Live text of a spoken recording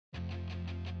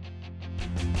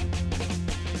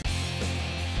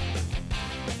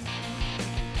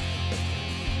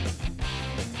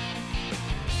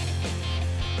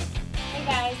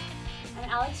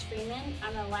Alex Freeman.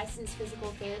 I'm a licensed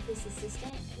physical therapist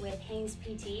assistant with Haynes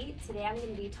PT. Today I'm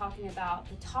going to be talking about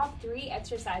the top 3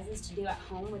 exercises to do at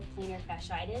home with plantar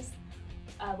fasciitis.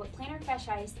 What plantar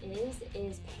fasciitis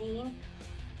is pain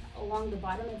along the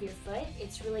bottom of your foot.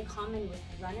 It's really common with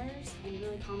runners and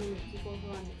really common with people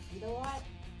who are on their feet a lot.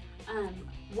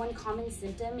 One common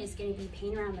symptom is going to be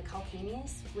pain around the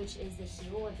calcaneus, which is the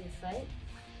heel of your foot.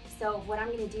 So what I'm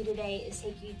going to do today is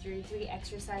take you through 3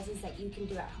 exercises that you can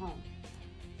do at home.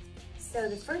 So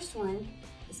the first one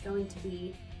is going to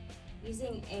be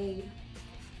using a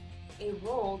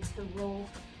roll to roll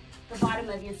the bottom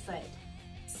of your foot.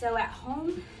 So at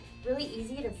home, really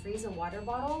easy to freeze a water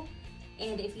bottle,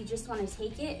 and if you just want to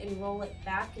take it and roll it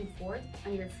back and forth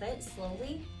on your foot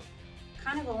slowly,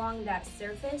 kind of along that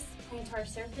surface, plantar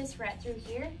surface right through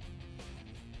here,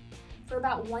 for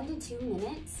about 1 to 2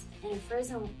 minutes. And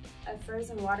a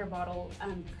frozen water bottle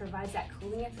provides that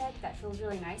cooling effect that feels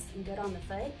really nice and good on the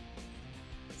foot.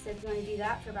 So if you want to do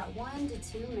that for about 1 to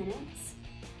 2 minutes.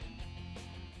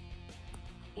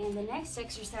 And the next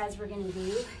exercise we're going to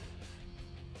do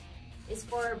is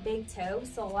for our big toe.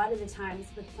 So a lot of the times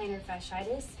with plantar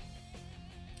fasciitis,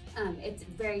 it's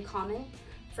very common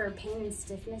for pain and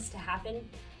stiffness to happen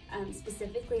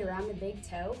specifically around the big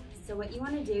toe. So what you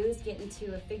want to do is get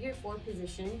into a figure 4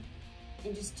 position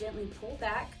and just gently pull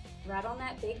back right on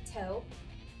that big toe,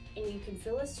 and you can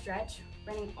feel a stretch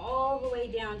running all the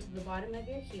way down to the bottom of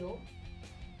your heel.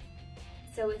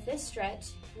 So with this stretch,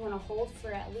 you want to hold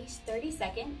for at least 30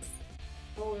 seconds,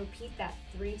 and we'll repeat that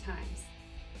 3 times.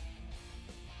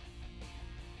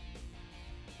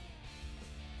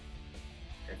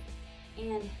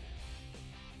 And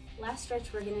last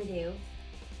stretch we're going to do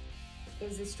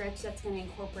is a stretch that's going to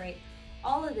incorporate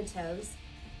all of the toes,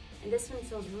 and this one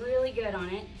feels really good on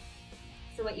it.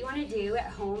 So what you want to do at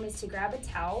home is to grab a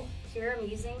towel. Here I'm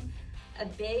using a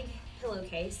big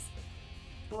pillowcase,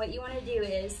 and what you want to do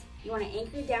is you want to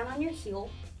anchor down on your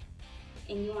heel,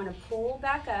 and you want to pull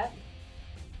back up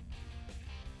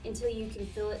until you can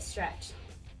feel it stretch.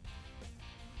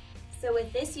 So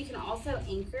with this, you can also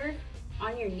anchor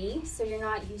on your knee, so you're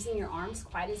not using your arms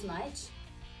quite as much.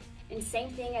 And same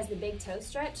thing as the big toe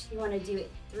stretch, you want to do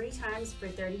it 3 times for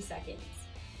 30 seconds.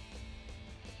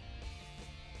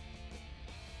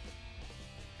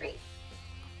 Great.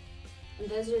 And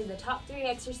those are the top 3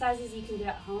 exercises you can do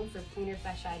at home for plantar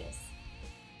fasciitis.